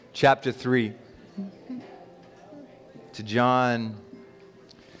chapter 3. To John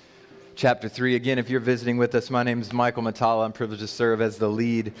chapter 3. Again, if you're visiting with us, my name is Michael Matala. I'm privileged to serve as the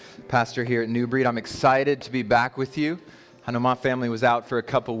lead pastor here at New Breed. I'm excited to be back with you. I know my family was out for a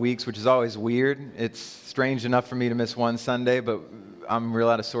couple weeks, which is always weird. It's strange enough for me to miss one Sunday, but I'm real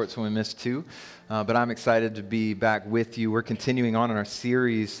out of sorts when we miss two. But I'm excited to be back with you. We're continuing on in our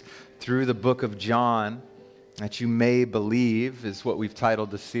series through the book of John, that you may believe is what we've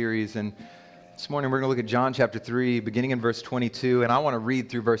titled the series. And this morning we're going to look at John chapter 3, beginning in verse 22, and I want to read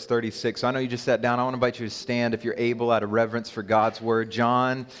through verse 36. So I know you just sat down. I want to invite you to stand if you're able out of reverence for God's word.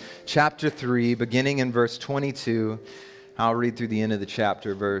 John chapter 3, beginning in verse 22. I'll read through the end of the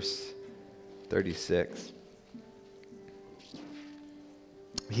chapter, verse 36.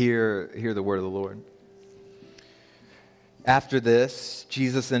 Hear the word of the Lord. After this,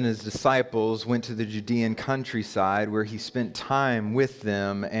 Jesus and his disciples went to the Judean countryside where he spent time with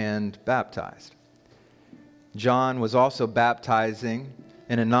them and baptized. John was also baptizing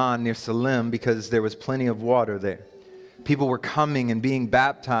in Aenon near Salim because there was plenty of water there. People were coming and being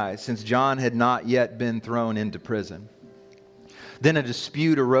baptized since John had not yet been thrown into prison. Then a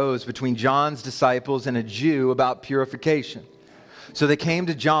dispute arose between John's disciples and a Jew about purification. So they came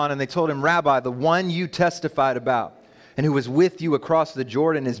to John and they told him, "Rabbi, the one you testified about and who was with you across the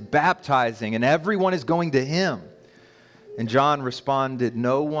Jordan is baptizing, and everyone is going to him." And John responded,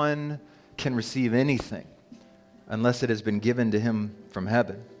 "No one can receive anything unless it has been given to him from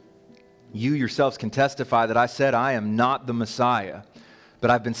heaven. You yourselves can testify that I said I am not the Messiah, but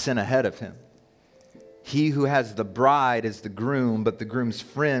I've been sent ahead of him. He who has the bride is the groom, but the groom's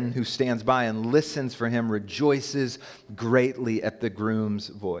friend who stands by and listens for him rejoices greatly at the groom's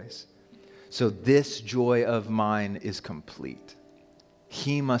voice. So this joy of mine is complete.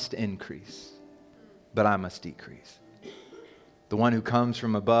 He must increase, but I must decrease. The one who comes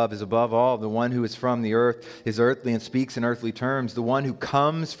from above is above all. The one who is from the earth is earthly and speaks in earthly terms. The one who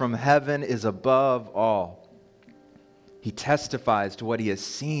comes from heaven is above all. He testifies to what he has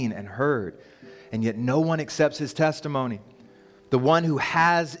seen and heard, and yet no one accepts his testimony. The one who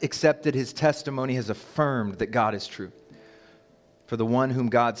has accepted his testimony has affirmed that God is true. For the one whom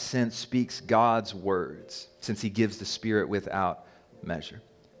God sent speaks God's words, since he gives the Spirit without measure.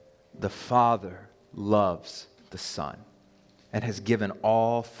 The Father loves the Son and has given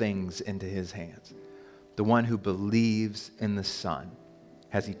all things into his hands. The one who believes in the Son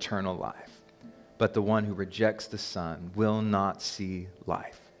has eternal life, but the one who rejects the Son will not see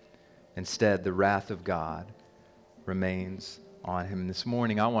life. Instead, the wrath of God remains on him." This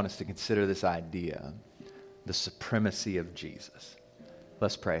morning, I want us to consider this idea, the supremacy of Jesus.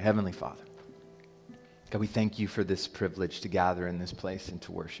 Let's pray. Heavenly Father, God, we thank you for this privilege to gather in this place and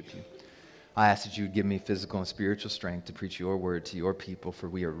to worship you. I ask that you would give me physical and spiritual strength to preach your word to your people, for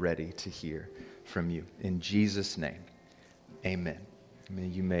we are ready to hear from you. In Jesus' name, amen.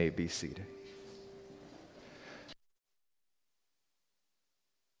 You may be seated.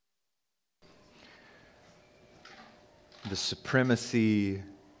 The supremacy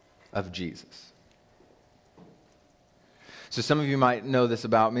of Jesus. So some of you might know this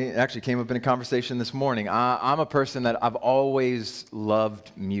about me. It actually came up in a conversation this morning. I'm a person that I've always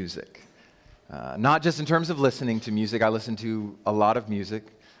loved music. Not just in terms of listening to music. I listen to a lot of music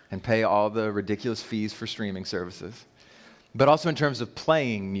and pay all the ridiculous fees for streaming services. But also in terms of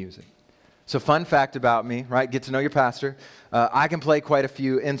playing music. So fun fact about me, right? Get to know your pastor. I can play quite a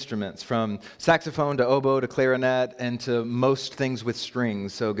few instruments, from saxophone to oboe to clarinet and to most things with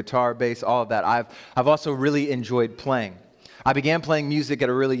strings. So guitar, bass, all of that. I've also really enjoyed playing. I began playing music at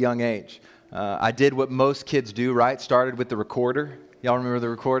a really young age. I did what most kids do, right? Started with the recorder. Y'all remember the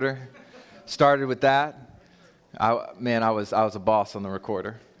recorder? Started with that. I was a boss on the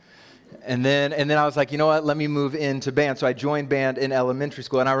recorder. And then I was like, you know what, let me move into band. So I joined band in elementary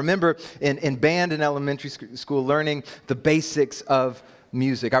school. And I remember in band in elementary school learning the basics of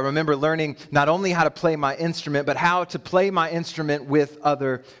music. I remember learning not only how to play my instrument, but how to play my instrument with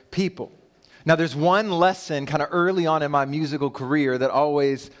other people. Now, there's one lesson kind of early on in my musical career that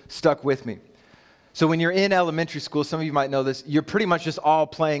always stuck with me. So when you're in elementary school, some of you might know this, you're pretty much just all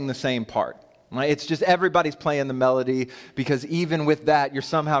playing the same part. Right? It's just everybody's playing the melody, because even with that, you're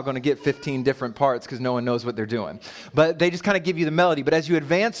somehow going to get 15 different parts because no one knows what they're doing. But they just kind of give you the melody. But as you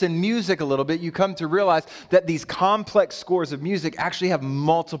advance in music a little bit, you come to realize that these complex scores of music actually have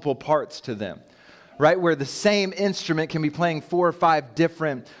multiple parts to them. Right, where the same instrument can be playing 4 or 5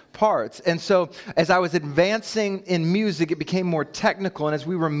 different parts. And so as I was advancing in music, it became more technical. And as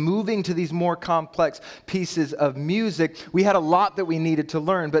we were moving to these more complex pieces of music, we had a lot that we needed to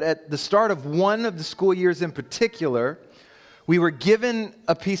learn. But at the start of one of the school years in particular, we were given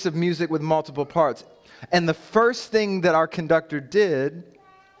a piece of music with multiple parts. And the first thing that our conductor did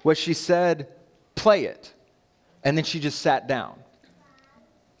was she said, play it. And then she just sat down.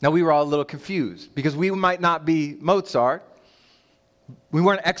 Now, we were all a little confused because we might not be Mozart. We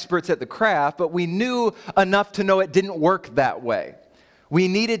weren't experts at the craft, but we knew enough to know it didn't work that way. We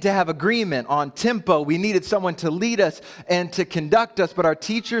needed to have agreement on tempo. We needed someone to lead us and to conduct us. But our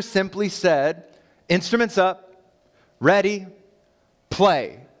teacher simply said, instruments up, ready,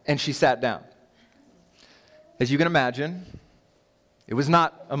 play. And she sat down. As you can imagine, it was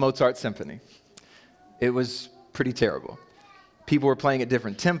not a Mozart symphony. It was pretty terrible. People were playing at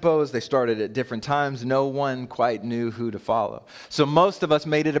different tempos. They started at different times. No one quite knew who to follow. So most of us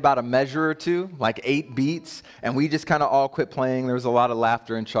made it about a measure or two, like 8 beats, and we just kind of all quit playing. There was a lot of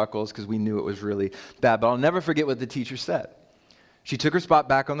laughter and chuckles because we knew it was really bad. But I'll never forget what the teacher said. She took her spot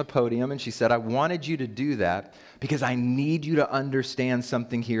back on the podium and she said, I wanted you to do that because I need you to understand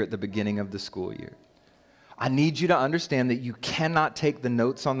something here at the beginning of the school year. I need you to understand that you cannot take the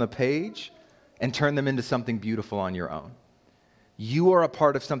notes on the page and turn them into something beautiful on your own. You are a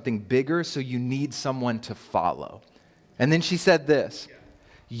part of something bigger, so you need someone to follow. And then she said this,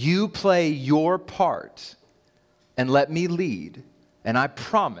 you play your part and let me lead, and I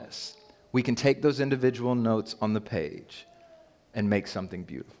promise we can take those individual notes on the page and make something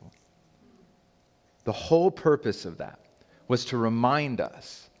beautiful. The whole purpose of that was to remind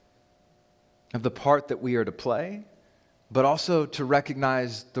us of the part that we are to play, but also to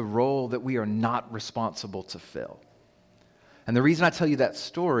recognize the role that we are not responsible to fill. And the reason I tell you that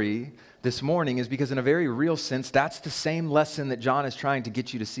story this morning is because in a very real sense, that's the same lesson that John is trying to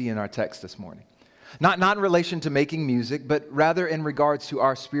get you to see in our text this morning. Not in relation to making music, but rather in regards to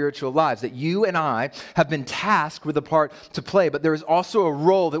our spiritual lives, that you and I have been tasked with a part to play, but there is also a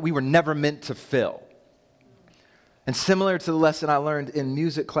role that we were never meant to fill. And similar to the lesson I learned in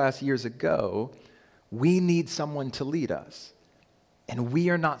music class years ago, we need someone to lead us. And we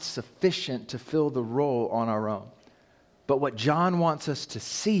are not sufficient to fill the role on our own. But what John wants us to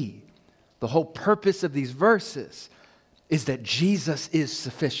see, the whole purpose of these verses, is that Jesus is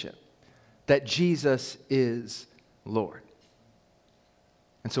sufficient, that Jesus is Lord.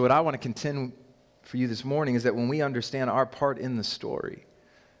 And so what I want to contend for you this morning is that when we understand our part in the story,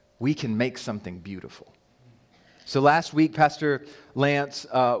 we can make something beautiful. So last week, Pastor Lance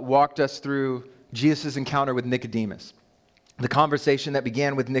walked us through Jesus' encounter with Nicodemus. The conversation that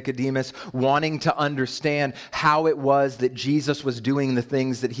began with Nicodemus wanting to understand how it was that Jesus was doing the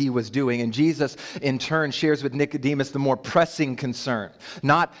things that he was doing. And Jesus, in turn, shares with Nicodemus the more pressing concern.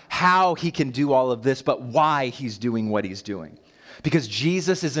 Not how he can do all of this, but why he's doing what he's doing. Because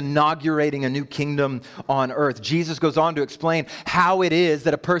Jesus is inaugurating a new kingdom on earth. Jesus goes on to explain how it is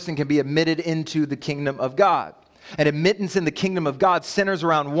that a person can be admitted into the kingdom of God. And admittance in the kingdom of God centers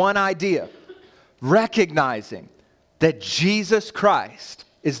around one idea: recognizing that Jesus Christ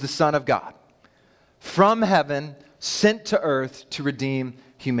is the Son of God, from heaven, sent to earth to redeem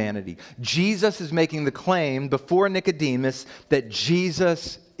humanity. Jesus is making the claim before Nicodemus that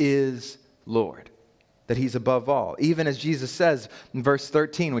Jesus is Lord, that he's above all. Even as Jesus says in verse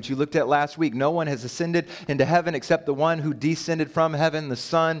 13, which you looked at last week, no one has ascended into heaven except the one who descended from heaven, the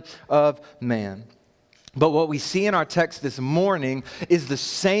Son of Man. But what we see in our text this morning is the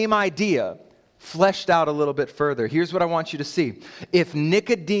same idea fleshed out a little bit further. Here's what I want you to see. If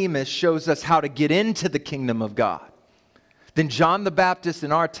Nicodemus shows us how to get into the kingdom of God, then John the Baptist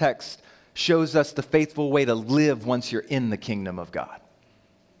in our text shows us the faithful way to live once you're in the kingdom of God.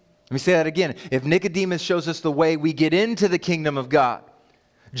 Let me say that again. If Nicodemus shows us the way we get into the kingdom of God,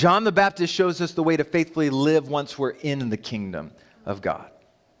 John the Baptist shows us the way to faithfully live once we're in the kingdom of God.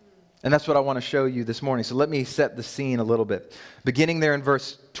 And that's what I want to show you this morning. So let me set the scene a little bit. Beginning there in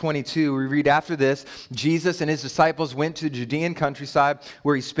verse 22, we read, after this, Jesus and his disciples went to the Judean countryside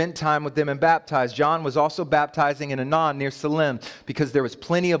where he spent time with them and baptized. John was also baptizing in Anon near Salim because there was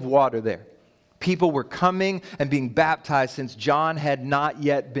plenty of water there. People were coming and being baptized since John had not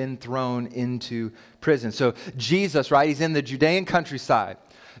yet been thrown into prison. So Jesus, right, he's in the Judean countryside.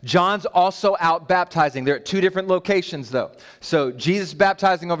 John's also out baptizing. They're at 2 different locations, though. So Jesus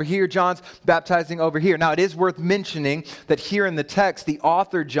baptizing over here, John's baptizing over here. Now, it is worth mentioning that here in the text, the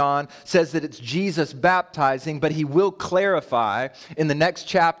author, John, says that it's Jesus baptizing, but he will clarify in the next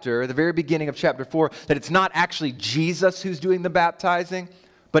chapter, the very beginning of chapter 4, that it's not actually Jesus who's doing the baptizing,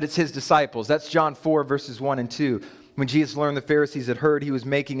 but it's his disciples. That's John 4, verses 1 and 2. When Jesus learned the Pharisees had heard he was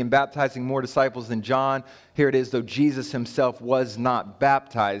making and baptizing more disciples than John, here it is, though Jesus himself was not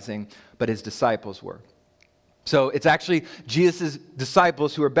baptizing, but his disciples were. So it's actually Jesus'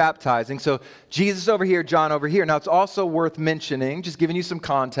 disciples who are baptizing. So Jesus over here, John over here. Now it's also worth mentioning, just giving you some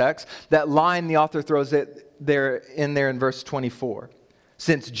context, that line the author throws it there in verse 24.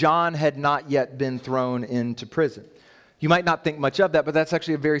 Since John had not yet been thrown into prison. You might not think much of that, but that's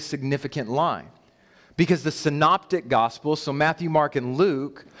actually a very significant line. Because the synoptic gospels, so Matthew, Mark, and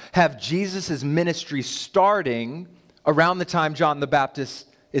Luke, have Jesus' ministry starting around the time John the Baptist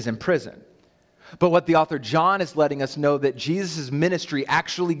is in prison. But what the author John is letting us know that Jesus' ministry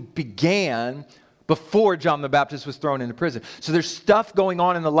actually began before John the Baptist was thrown into prison. So there's stuff going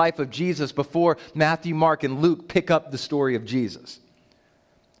on in the life of Jesus before Matthew, Mark, and Luke pick up the story of Jesus.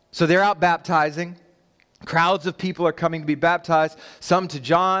 So they're out baptizing. Crowds of people are coming to be baptized, some to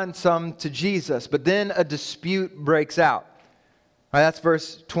John, some to Jesus. But then a dispute breaks out. All right, that's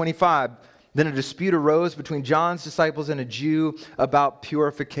verse 25. Then a dispute arose between John's disciples and a Jew about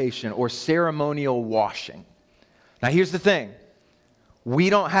purification or ceremonial washing. Now here's the thing. We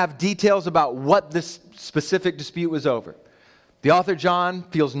don't have details about what this specific dispute was over. The author John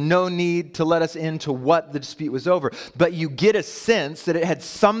feels no need to let us into what the dispute was over, but you get a sense that it had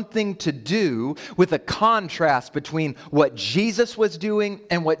something to do with a contrast between what Jesus was doing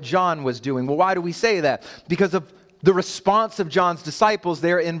and what John was doing. Well, why do we say that? Because of the response of John's disciples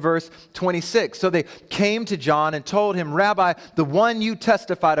there in verse 26. So they came to John and told him, Rabbi, the one you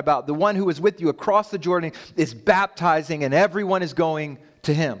testified about, the one who was with you across the Jordan is baptizing and everyone is going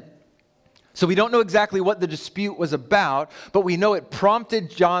to him. So we don't know exactly what the dispute was about, but we know it prompted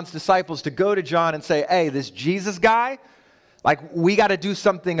John's disciples to go to John and say, hey, this Jesus guy, we got to do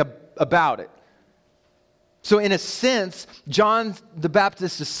something about it. So in a sense, John the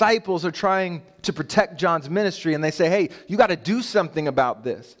Baptist's disciples are trying to protect John's ministry, and they say, hey, you got to do something about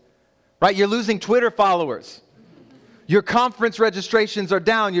this, right? You're losing Twitter followers. Your conference registrations are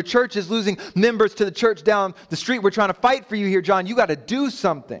down. Your church is losing members to the church down the street. We're trying to fight for you here, John. You got to do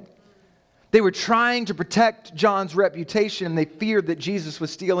something. They were trying to protect John's reputation, and they feared that Jesus was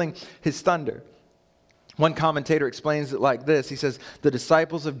stealing his thunder. One commentator explains it like this. He says, the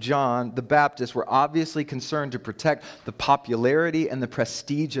disciples of John the Baptist were obviously concerned to protect the popularity and the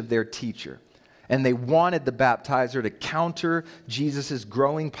prestige of their teacher. And they wanted the baptizer to counter Jesus'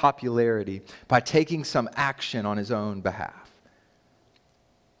 growing popularity by taking some action on his own behalf.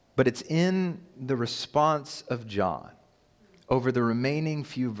 But it's in the response of John over the remaining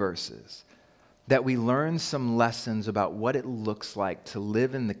few verses that we learn some lessons about what it looks like to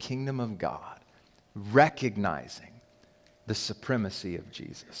live in the kingdom of God, recognizing the supremacy of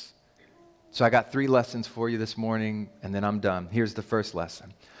Jesus. So I got 3 lessons for you this morning, and then I'm done. Here's the first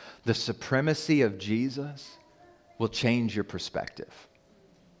lesson. The supremacy of Jesus will change your perspective.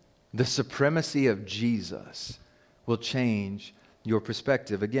 The supremacy of Jesus will change your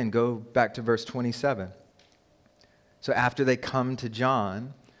perspective. Again, go back to verse 27. So after they come to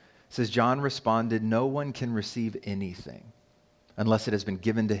John, it says, John responded, no one can receive anything unless it has been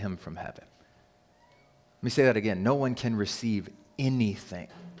given to him from heaven. Let me say that again. No one can receive anything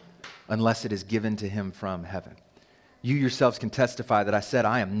unless it is given to him from heaven. You yourselves can testify that I said,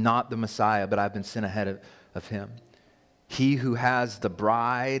 I am not the Messiah, but I've been sent ahead of him. He who has the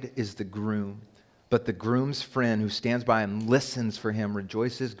bride is the groom, but the groom's friend who stands by and listens for him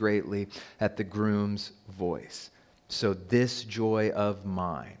rejoices greatly at the groom's voice. So this joy of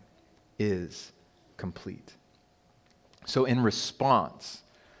mine is complete. So in response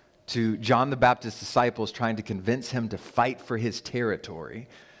to John the Baptist's disciples trying to convince him to fight for his territory,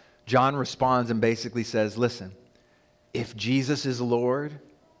 John responds and basically says, listen, if Jesus is Lord,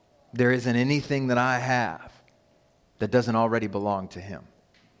 there isn't anything that I have that doesn't already belong to him.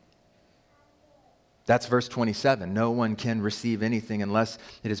 That's verse 27. No one can receive anything unless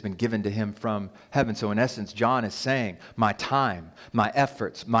it has been given to him from heaven. So in essence, John is saying, my time, my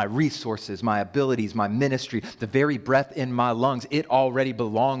efforts, my resources, my abilities, my ministry, the very breath in my lungs, it already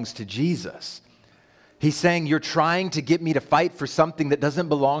belongs to Jesus. He's saying, you're trying to get me to fight for something that doesn't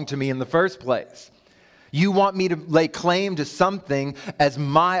belong to me in the first place. You want me to lay claim to something as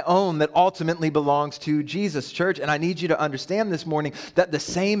my own that ultimately belongs to Jesus, church. And I need you to understand this morning that the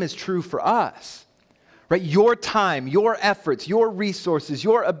same is true for us. Right? Your time, your efforts, your resources,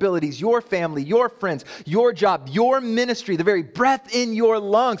 your abilities, your family, your friends, your job, your ministry, the very breath in your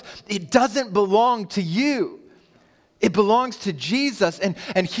lungs, it doesn't belong to you. It belongs to Jesus. And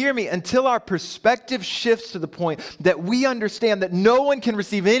hear me, until our perspective shifts to the point that we understand that no one can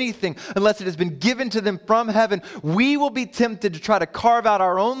receive anything unless it has been given to them from heaven, we will be tempted to try to carve out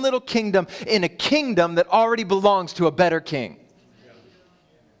our own little kingdom in a kingdom that already belongs to a better king.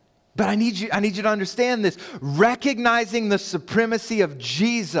 But I need you to understand this. Recognizing the supremacy of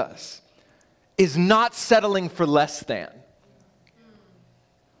Jesus is not settling for less than.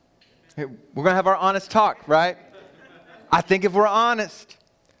 We're going to have our honest talk, right? I think if we're honest,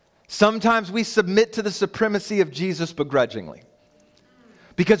 sometimes we submit to the supremacy of Jesus begrudgingly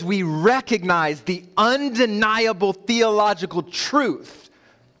because we recognize the undeniable theological truth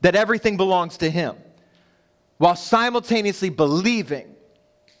that everything belongs to him, while simultaneously believing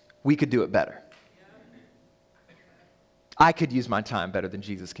we could do it better. I could use my time better than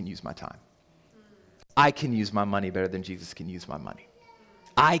Jesus can use my time. I can use my money better than Jesus can use my money.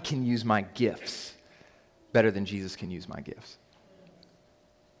 I can use my gifts better than Jesus can use my gifts.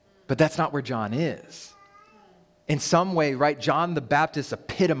 But that's not where John is. In some way, right, John the Baptist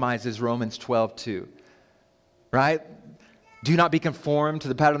epitomizes Romans 12:2, right? Do not be conformed to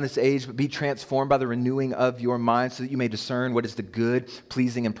the pattern of this age, but be transformed by the renewing of your mind so that you may discern what is the good,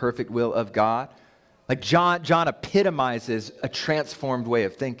 pleasing, and perfect will of God. Like John epitomizes a transformed way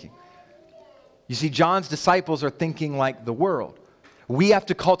of thinking. You see, John's disciples are thinking like the world. We have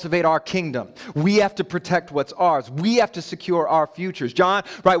to cultivate our kingdom. We have to protect what's ours. We have to secure our futures. John,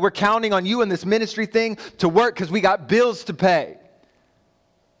 right, we're counting on you in this ministry thing to work because we got bills to pay.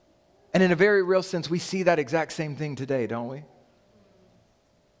 And in a very real sense, we see that exact same thing today, don't we?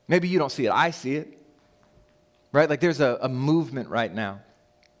 Maybe you don't see it. I see it. Right? Like there's a movement right now.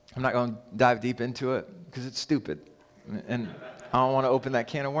 I'm not going to dive deep into it because it's stupid. And I don't want to open that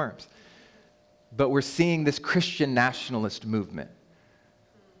can of worms. But we're seeing this Christian nationalist movement.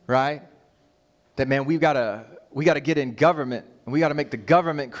 Right? That, man, we got to get in government, and we got to make the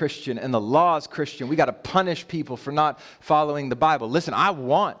government Christian and the laws Christian. We got to punish people for not following the Bible. Listen, I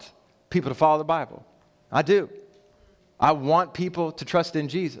want people to follow the Bible. I do. I want people to trust in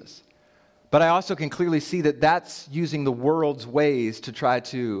Jesus. But I also can clearly see that that's using the world's ways to try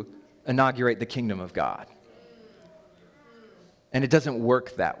to inaugurate the kingdom of God. And it doesn't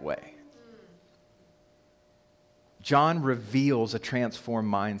work that way. John reveals a transformed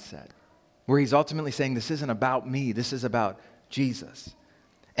mindset where he's ultimately saying, this isn't about me, this is about Jesus.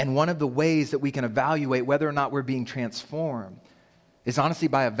 And one of the ways that we can evaluate whether or not we're being transformed is honestly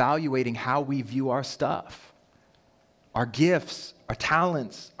by evaluating how we view our stuff, our gifts, our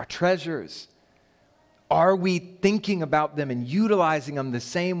talents, our treasures. Are we thinking about them and utilizing them the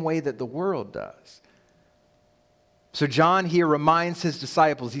same way that the world does? So John here reminds his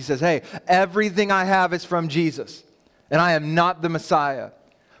disciples, he says, hey, everything I have is from Jesus. And I am not the Messiah.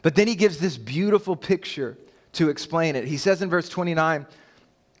 But then he gives this beautiful picture to explain it. He says in verse 29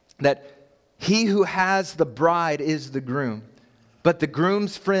 that he who has the bride is the groom. But the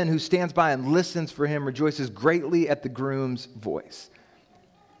groom's friend who stands by and listens for him rejoices greatly at the groom's voice.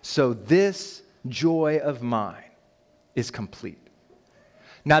 So this joy of mine is complete.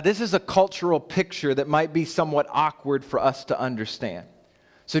 Now this is a cultural picture that might be somewhat awkward for us to understand.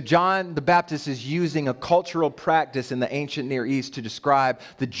 So John the Baptist is using a cultural practice in the ancient Near East to describe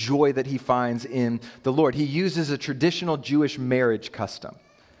the joy that he finds in the Lord. He uses a traditional Jewish marriage custom.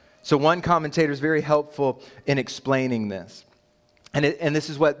 So one commentator is very helpful in explaining this. And this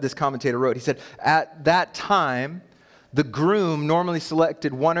is what this commentator wrote. He said, at that time, the groom normally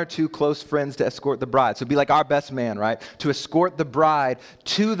selected one or two close friends to escort the bride. So it'd be like our best man, right? To escort the bride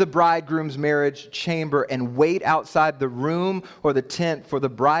to the bridegroom's marriage chamber and wait outside the room or the tent for the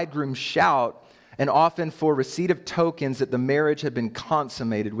bridegroom's shout, and often for receipt of tokens that the marriage had been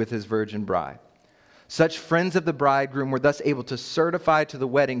consummated with his virgin bride. Such friends of the bridegroom were thus able to certify to the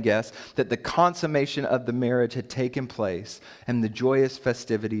wedding guests that the consummation of the marriage had taken place and the joyous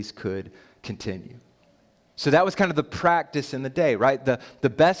festivities could continue. So that was kind of the practice in the day, right? The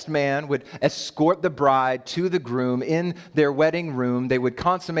best man would escort the bride to the groom in their wedding room. They would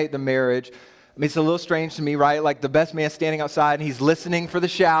consummate the marriage. I mean, it's a little strange to me, right? Like the best man standing outside and he's listening for the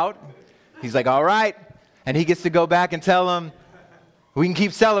shout. He's like, all right. And he gets to go back and tell them, we can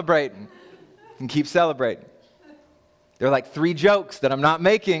keep celebrating. We can keep celebrating. There are like 3 jokes that I'm not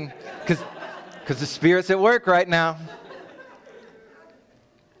making because the Spirit's at work right now.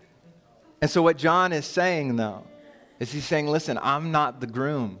 And so what John is saying, though, is he's saying, listen, I'm not the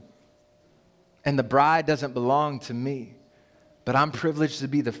groom. And the bride doesn't belong to me. But I'm privileged to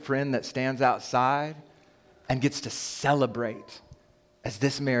be the friend that stands outside and gets to celebrate as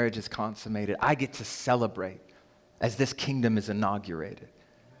this marriage is consummated. I get to celebrate as this kingdom is inaugurated.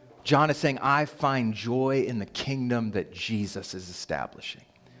 John is saying, I find joy in the kingdom that Jesus is establishing.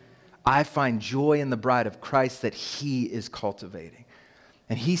 I find joy in the bride of Christ that he is cultivating.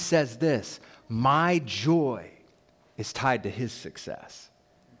 And he says this, my joy is tied to his success.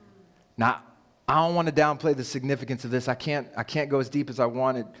 Now, I don't want to downplay the significance of this. I can't go as deep as I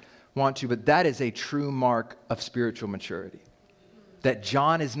want to, but that is a true mark of spiritual maturity. that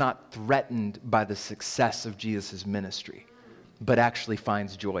John is not threatened by the success of Jesus' ministry, but actually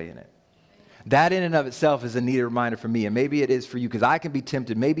finds joy in it. That in and of itself is a neat reminder for me, and maybe it is for you, because I can be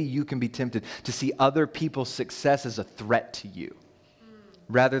tempted, maybe you can be tempted to see other people's success as a threat to you,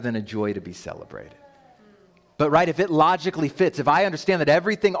 rather than a joy to be celebrated. But right, if it logically fits, if I understand that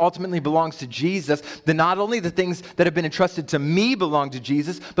everything ultimately belongs to Jesus, then not only the things that have been entrusted to me belong to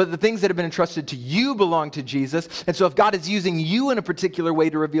Jesus, but the things that have been entrusted to you belong to Jesus. And so if God is using you in a particular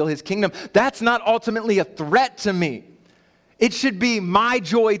way to reveal his kingdom, that's not ultimately a threat to me. It should be my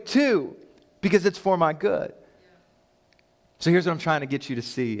joy too, because it's for my good. So here's what I'm trying to get you to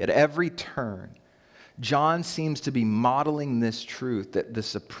see. At every turn, John seems to be modeling this truth that the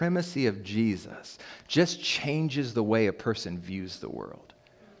supremacy of Jesus just changes the way a person views the world.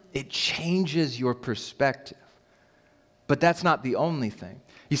 It changes your perspective. But that's not the only thing.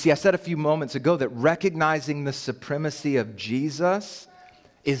 You see, I said a few moments ago that recognizing the supremacy of Jesus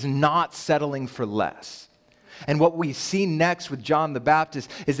is not settling for less. And what we see next with John the Baptist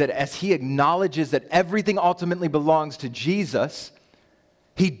is that as he acknowledges that everything ultimately belongs to Jesus,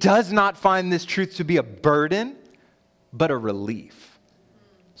 he does not find this truth to be a burden, but a relief.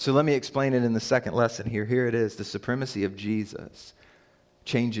 So let me explain it in the second lesson here. Here it is. The supremacy of Jesus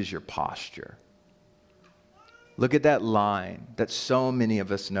changes your posture. Look at that line that so many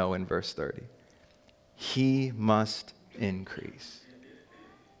of us know in verse 30. He must increase,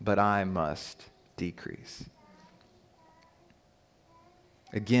 but I must decrease.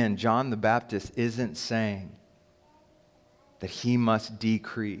 Again, John the Baptist isn't saying that he must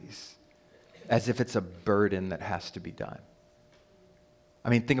decrease as if it's a burden that has to be done. I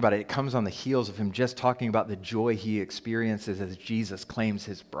mean, think about it. It comes on the heels of him just talking about the joy he experiences as Jesus claims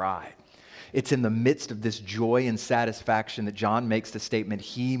his bride. It's in the midst of this joy and satisfaction that John makes the statement,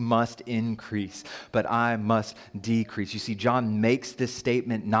 he must increase, but I must decrease. You see, John makes this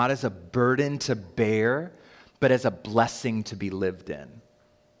statement not as a burden to bear, but as a blessing to be lived in.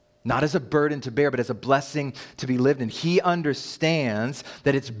 Not as a burden to bear, but as a blessing to be lived in. He understands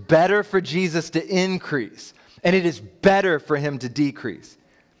that it's better for Jesus to increase, and it is better for him to decrease.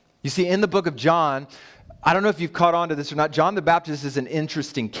 You see, in the book of John, I don't know if you've caught on to this or not, John the Baptist is an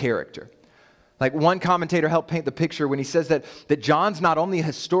interesting character. Like one commentator helped paint the picture when he says that John's not only a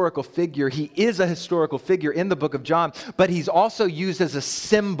historical figure, he is a historical figure in the book of John, but he's also used as a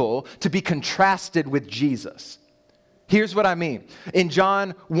symbol to be contrasted with Jesus. Here's what I mean. In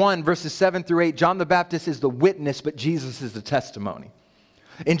John 1, verses 7 through 8, John the Baptist is the witness, but Jesus is the testimony.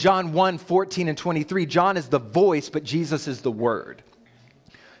 In John 1, 14 and 23, John is the voice, but Jesus is the word.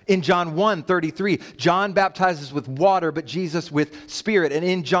 In John 1, 33, John baptizes with water, but Jesus with spirit. And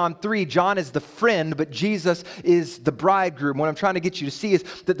in John 3, John is the friend, but Jesus is the bridegroom. What I'm trying to get you to see is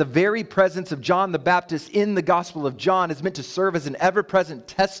that the very presence of John the Baptist in the Gospel of John is meant to serve as an ever-present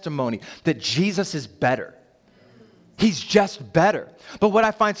testimony that Jesus is better. He's just better. But what I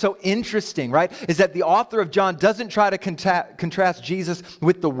find so interesting, right, is that the author of John doesn't try to contrast Jesus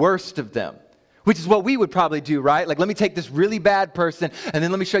with the worst of them, which is what we would probably do, right? Like, let me take this really bad person, and then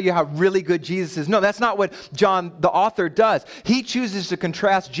let me show you how really good Jesus is. No, that's not what John, the author, does. He chooses to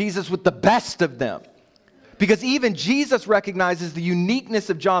contrast Jesus with the best of them. Because even Jesus recognizes the uniqueness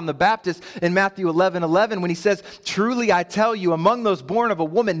of John the Baptist in Matthew 11:11 when he says, "Truly I tell you, among those born of a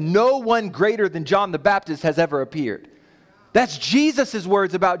woman, no one greater than John the Baptist has ever appeared." That's Jesus'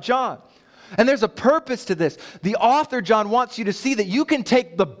 words about John. And there's a purpose to this. The author, John, wants you to see that you can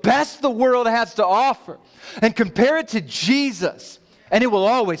take the best the world has to offer and compare it to Jesus, and it will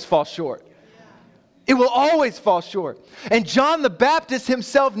always fall short. It will always fall short. And John the Baptist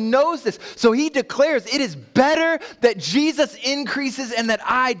himself knows this. So he declares, it is better that Jesus increases and that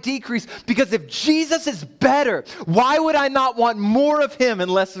I decrease. Because if Jesus is better, why would I not want more of him and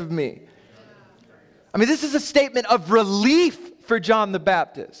less of me? I mean, this is a statement of relief for John the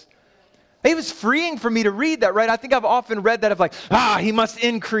Baptist. It was freeing for me to read that, right? I think I've often read that of like, he must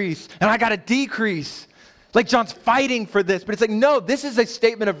increase and I got to decrease. Like John's fighting for this. But it's like, no, this is a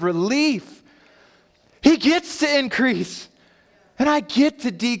statement of relief. He gets to increase and I get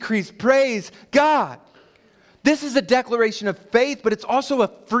to decrease. Praise God. This is a declaration of faith, but it's also a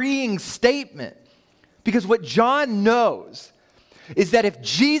freeing statement. Because what John knows is that if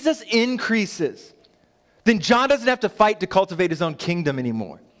Jesus increases, then John doesn't have to fight to cultivate his own kingdom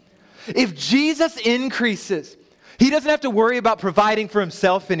anymore. If Jesus increases, he doesn't have to worry about providing for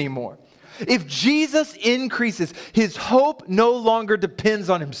himself anymore. If Jesus increases, his hope no longer depends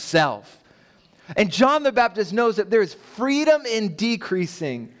on himself. And John the Baptist knows that there is freedom in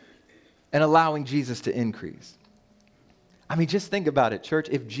decreasing and allowing Jesus to increase. I mean, just think about it, church.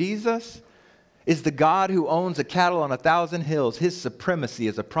 If Jesus is the God who owns a cattle on 1,000 hills. His supremacy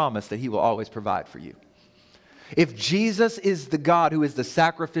is a promise that he will always provide for you. If Jesus is the God who is the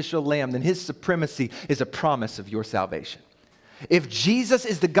sacrificial lamb, then his supremacy is a promise of your salvation. If Jesus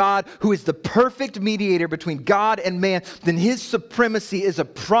is the God who is the perfect mediator between God and man, then his supremacy is a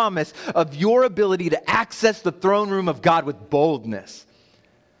promise of your ability to access the throne room of God with boldness.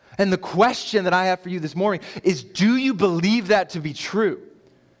 And the question that I have for you this morning is, do you believe that to be true?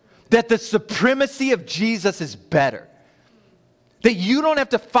 That the supremacy of Jesus is better? That you don't have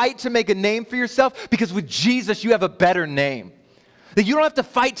to fight to make a name for yourself because with Jesus you have a better name. That you don't have to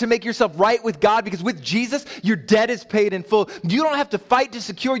fight to make yourself right with God because with Jesus your debt is paid in full. You don't have to fight to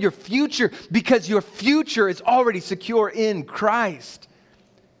secure your future because your future is already secure in Christ.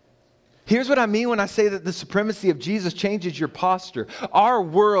 Here's what I mean when I say that the supremacy of Jesus changes your posture. Our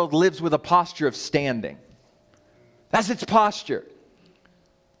world lives with a posture of standing. That's its posture.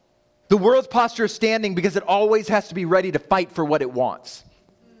 The world's posture is standing because it always has to be ready to fight for what it wants.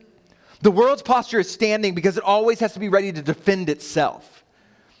 The world's posture is standing because it always has to be ready to defend itself.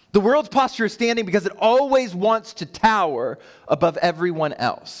 The world's posture is standing because it always wants to tower above everyone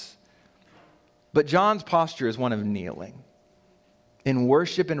else. But John's posture is one of kneeling in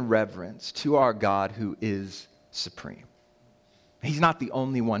worship and reverence to our God who is supreme. He's not the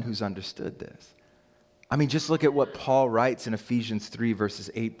only one who's understood this. I mean, just look at what Paul writes in Ephesians 3, verses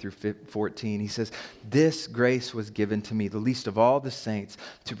 8 through 14. He says, "This grace was given to me, the least of all the saints,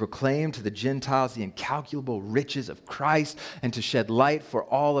 to proclaim to the Gentiles the incalculable riches of Christ and to shed light for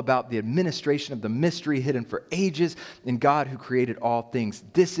all about the administration of the mystery hidden for ages in God who created all things.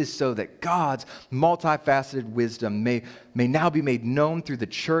 This is so that God's multifaceted wisdom may now be made known through the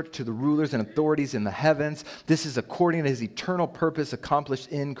church to the rulers and authorities in the heavens. This is according to his eternal purpose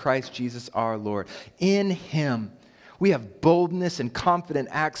accomplished in Christ Jesus our Lord. In him, we have boldness and confident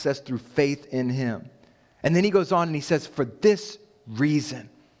access through faith in him." And then he goes on and he says, "For this reason,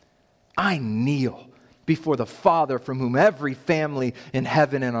 I kneel before the Father from whom every family in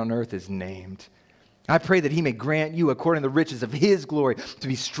heaven and on earth is named. I pray that he may grant you, according to the riches of his glory, to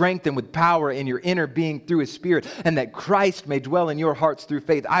be strengthened with power in your inner being through his Spirit, and that Christ may dwell in your hearts through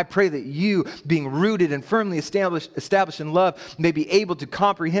faith. I pray that you, being rooted and firmly established in love, may be able to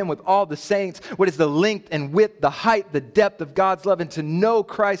comprehend with all the saints what is the length and width, the height, the depth of God's love, and to know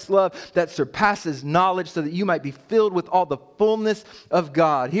Christ's love that surpasses knowledge, so that you might be filled with all the fullness of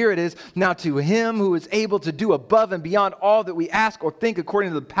God." Here it is. "Now to him who is able to do above and beyond all that we ask or think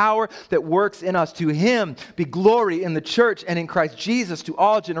according to the power that works in us, to him be glory in the church and in Christ Jesus to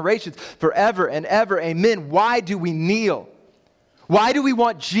all generations forever and ever. Amen." Why do we kneel? Why do we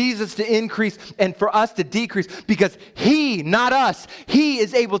want Jesus to increase and for us to decrease? Because he, not us, he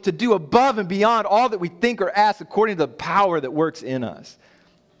is able to do above and beyond all that we think or ask according to the power that works in us.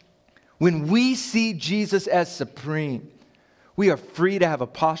 When we see Jesus as supreme, we are free to have a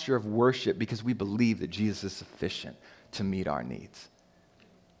posture of worship because we believe that Jesus is sufficient to meet our needs.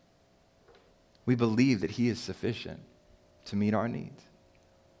 We believe that he is sufficient to meet our needs.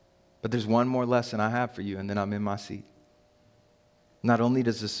 But there's one more lesson I have for you, and then I'm in my seat. Not only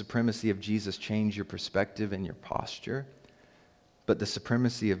does the supremacy of Jesus change your perspective and your posture, but the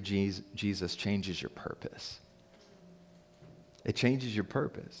supremacy of Jesus changes your purpose. It changes your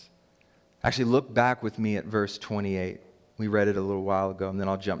purpose. Actually, look back with me at verse 28. We read it a little while ago, and then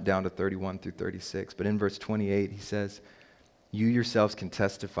I'll jump down to 31 through 36. But in verse 28, he says, "You yourselves can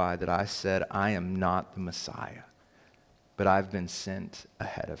testify that I said, I am not the Messiah, but I've been sent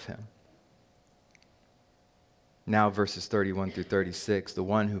ahead of him." Now verses 31 through 36, "The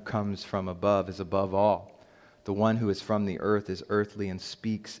one who comes from above is above all. The one who is from the earth is earthly and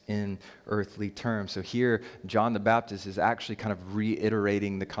speaks in earthly terms." So here, John the Baptist is actually kind of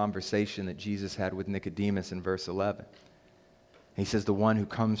reiterating the conversation that Jesus had with Nicodemus in verse 11. He says, "The one who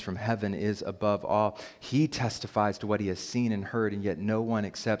comes from heaven is above all. He testifies to what he has seen and heard, and yet no one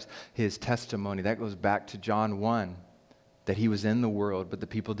accepts his testimony." That goes back to John 1, that he was in the world, but the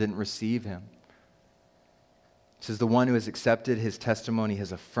people didn't receive him. It says, "The one who has accepted his testimony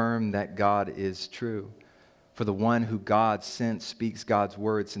has affirmed that God is true. For the one who God sent speaks God's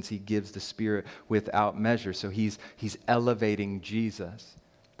word, since he gives the Spirit without measure." So he's elevating Jesus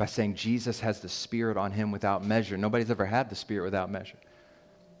by saying Jesus has the Spirit on him without measure. Nobody's ever had the Spirit without measure.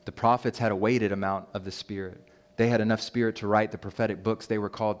 The prophets had a weighted amount of the Spirit. They had enough Spirit to write the prophetic books they were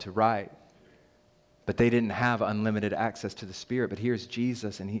called to write. But they didn't have unlimited access to the Spirit. But here's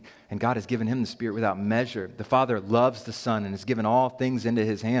Jesus, and God has given him the Spirit without measure. The Father loves the Son and has given all things into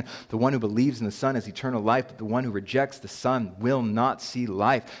his hand. The one who believes in the Son has eternal life, but the one who rejects the Son will not see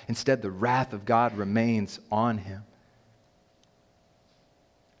life. Instead, the wrath of God remains on him.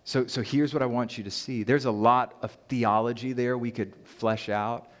 So here's what I want you to see. There's a lot of theology there we could flesh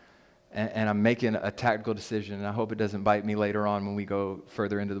out, and I'm making a tactical decision, and I hope it doesn't bite me later on when we go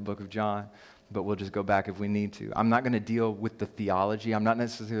further into the book of John, but we'll just go back if we need to. I'm not going to deal with the theology. I'm not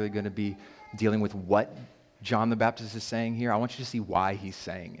necessarily going to be dealing with what John the Baptist is saying here. I want you to see why he's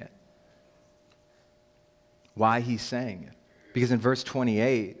saying it. Why he's saying it. Because in verse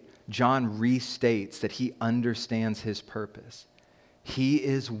 28, John restates that he understands his purpose. He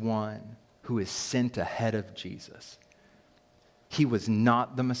is one who is sent ahead of Jesus. He was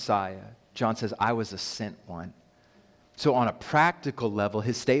not the Messiah. John says, I was a sent one. So on a practical level,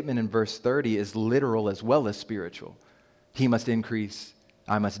 his statement in verse 30 is literal as well as spiritual. He must increase,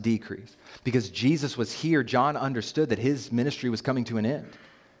 I must decrease. Because Jesus was here, John understood that his ministry was coming to an end.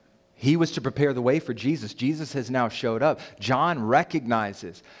 He was to prepare the way for Jesus. Jesus has now showed up. John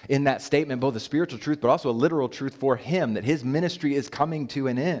recognizes in that statement both a spiritual truth but also a literal truth for him, that his ministry is coming to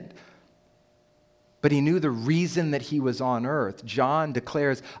an end. But he knew the reason that he was on earth. John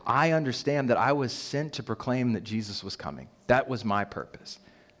declares, I understand that I was sent to proclaim that Jesus was coming. That was my purpose.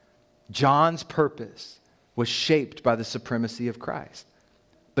 John's purpose was shaped by the supremacy of Christ.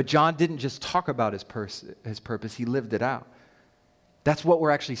 But John didn't just talk about his purpose, he lived it out. That's what we're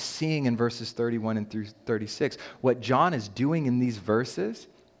actually seeing in verses 31 and through 36. What John is doing in these verses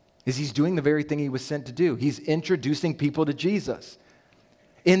is he's doing the very thing he was sent to do. He's introducing people to Jesus.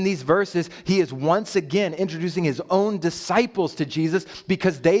 In these verses, he is once again introducing his own disciples to Jesus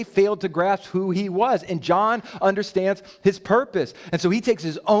because they failed to grasp who he was. And John understands his purpose. And so he takes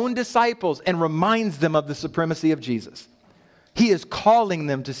his own disciples and reminds them of the supremacy of Jesus. He is calling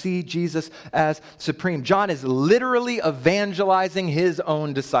them to see Jesus as supreme. John is literally evangelizing his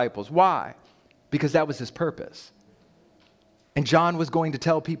own disciples. Why? Because that was his purpose. And John was going to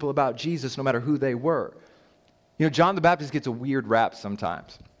tell people about Jesus no matter who they were. You know, John the Baptist gets a weird rap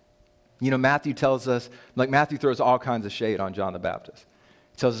sometimes. You know, Matthew tells us, Matthew throws all kinds of shade on John the Baptist.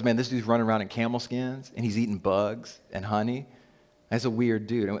 He tells us, man, this dude's running around in camel skins, and he's eating bugs and honey. That's a weird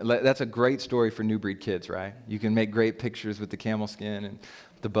dude. That's a great story for new breed kids, right? You can make great pictures with the camel skin and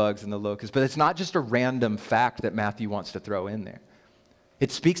the bugs and the locusts. But it's not just a random fact that Matthew wants to throw in there. It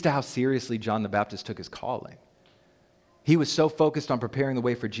speaks to how seriously John the Baptist took his calling. He was so focused on preparing the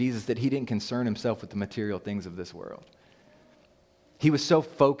way for Jesus that he didn't concern himself with the material things of this world. He was so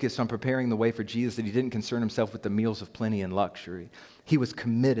focused on preparing the way for Jesus that he didn't concern himself with the meals of plenty and luxury. He was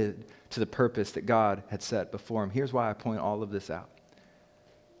committed to the purpose that God had set before him. Here's why I point all of this out.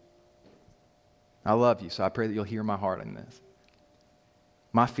 I love you, so I pray that you'll hear my heart in this.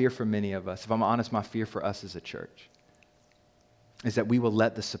 My fear for many of us, if I'm honest, my fear for us as a church is that we will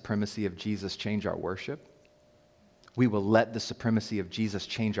let the supremacy of Jesus change our worship. We will let the supremacy of Jesus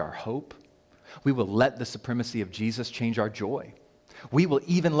change our hope. We will let the supremacy of Jesus change our joy. We will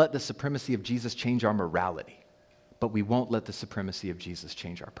even let the supremacy of Jesus change our morality. But we won't let the supremacy of Jesus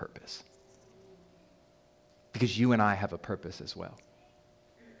change our purpose. Because you and I have a purpose as well.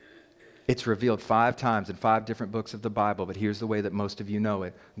 It's revealed 5 times in 5 different books of the Bible, but here's the way that most of you know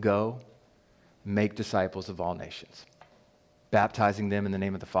it. Go, make disciples of all nations, baptizing them in the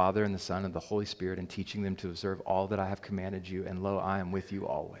name of the Father and the Son and the Holy Spirit, and teaching them to observe all that I have commanded you, and lo, I am with you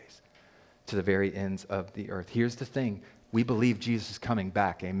always, to the very ends of the earth. Here's the thing. We believe Jesus is coming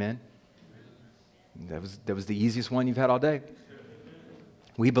back. Amen? That was the easiest one you've had all day.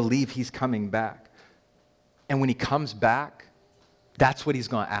 We believe he's coming back. And when he comes back, that's what he's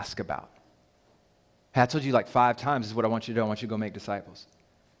going to ask about. Hey, I told you 5 times, this is what I want you to do. I want you to go make disciples.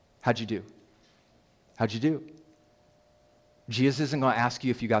 How'd you do? How'd you do? Jesus isn't going to ask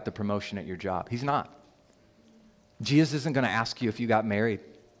you if you got the promotion at your job. He's not. Jesus isn't going to ask you if you got married.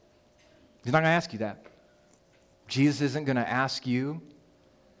 He's not going to ask you that. Jesus isn't going to ask you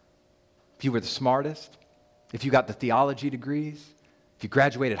if you were the smartest, if you got the theology degrees, if you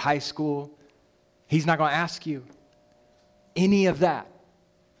graduated high school. He's not going to ask you any of that.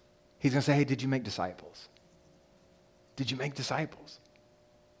 He's going to say, hey, did you make disciples? Did you make disciples?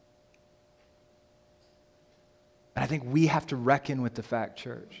 And I think we have to reckon with the fact,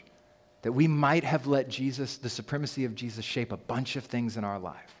 church, that we might have let Jesus, the supremacy of Jesus, shape a bunch of things in our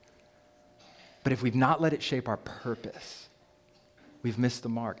life. But if we've not let it shape our purpose, we've missed the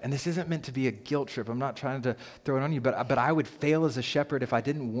mark. And this isn't meant to be a guilt trip. I'm not trying to throw it on you, but I would fail as a shepherd if I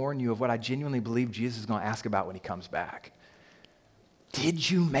didn't warn you of what I genuinely believe Jesus is going to ask about when he comes back. Did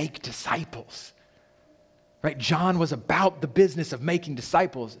you make disciples? Right? John was about the business of making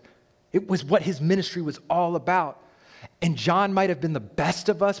disciples. It was what his ministry was all about. And John might have been the best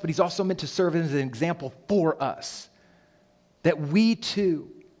of us, but he's also meant to serve as an example for us. That we too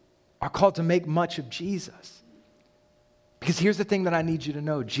are called to make much of Jesus. Because here's the thing that I need you to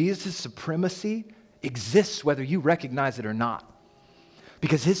know. Jesus' supremacy exists whether you recognize it or not.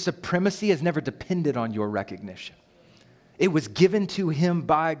 Because his supremacy has never depended on your recognition. It was given to him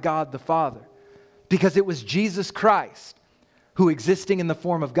by God the Father. Because it was Jesus Christ who, existing in the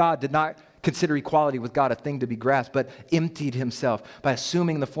form of God, did not consider equality with God a thing to be grasped, but emptied himself by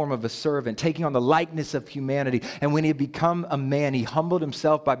assuming the form of a servant, taking on the likeness of humanity. And when he had become a man, he humbled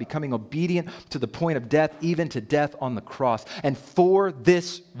himself by becoming obedient to the point of death, even to death on the cross. And for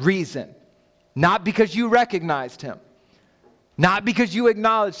this reason, not because you recognized him, not because you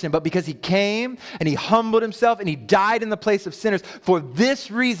acknowledged him, but because he came and he humbled himself and he died in the place of sinners. For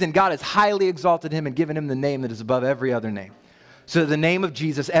this reason, God has highly exalted him and given him the name that is above every other name. So the name of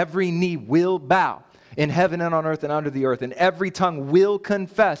Jesus, every knee will bow in heaven and on earth and under the earth, and every tongue will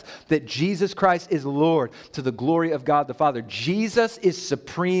confess that Jesus Christ is Lord, to the glory of God the Father. Jesus is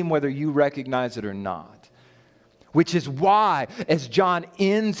supreme whether you recognize it or not. Which is why, as John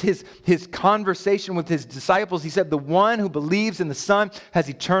ends his conversation with his disciples, he said, the one who believes in the Son has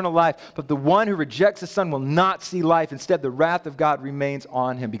eternal life, but the one who rejects the Son will not see life. Instead, the wrath of God remains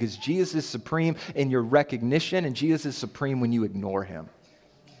on him, because Jesus is supreme in your recognition, and Jesus is supreme when you ignore him.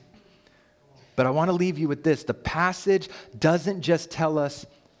 But I want to leave you with this. The passage doesn't just tell us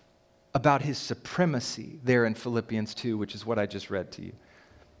about his supremacy there in Philippians 2, which is what I just read to you.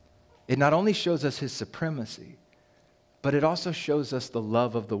 It not only shows us his supremacy, but it also shows us the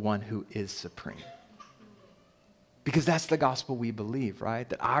love of the one who is supreme. Because that's the gospel we believe, right?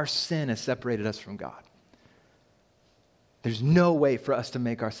 That our sin has separated us from God. There's no way for us to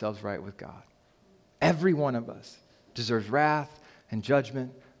make ourselves right with God. Every one of us deserves wrath and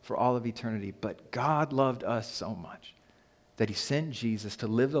judgment for all of eternity. But God loved us so much that he sent Jesus to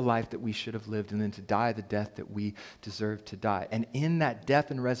live the life that we should have lived and then to die the death that we deserve to die. And in that death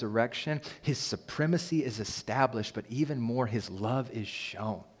and resurrection, his supremacy is established, but even more, his love is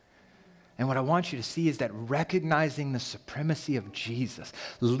shown. And what I want you to see is that recognizing the supremacy of Jesus,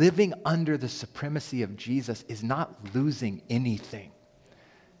 living under the supremacy of Jesus, is not losing anything.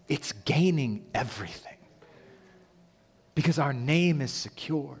 It's gaining everything. Because our name is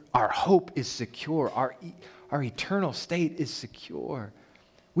secure. Our hope is secure. Our eternal state is secure.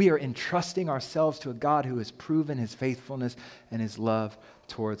 We are entrusting ourselves to a God who has proven his faithfulness and his love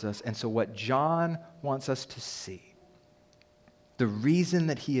towards us. And so what John wants us to see, the reason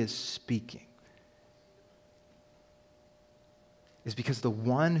that he is speaking, is because the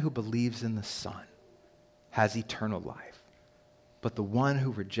one who believes in the Son has eternal life. But the one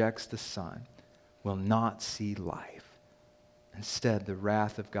who rejects the Son will not see life. Instead, the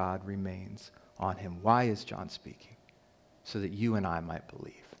wrath of God remains on him. Why is John speaking? So that you and I might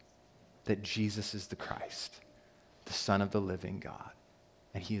believe that Jesus is the Christ, the Son of the living God,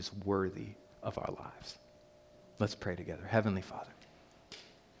 and he is worthy of our lives. Let's pray together. Heavenly Father,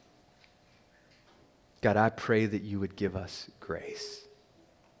 God, I pray that you would give us grace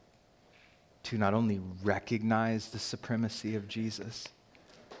to not only recognize the supremacy of Jesus,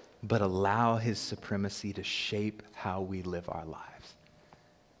 but allow his supremacy to shape how we live our lives.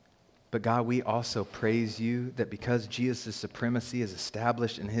 But God, we also praise you that because Jesus' supremacy is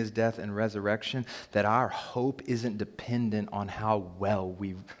established in his death and resurrection, that our hope isn't dependent on how well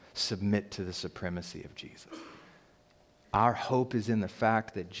we submit to the supremacy of Jesus. Our hope is in the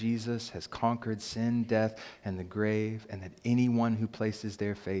fact that Jesus has conquered sin, death, and the grave, and that anyone who places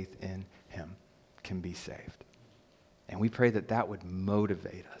their faith in him can be saved. And we pray that that would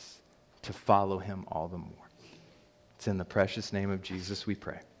motivate us to follow him all the more. It's in the precious name of Jesus we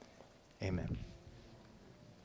pray. Amen.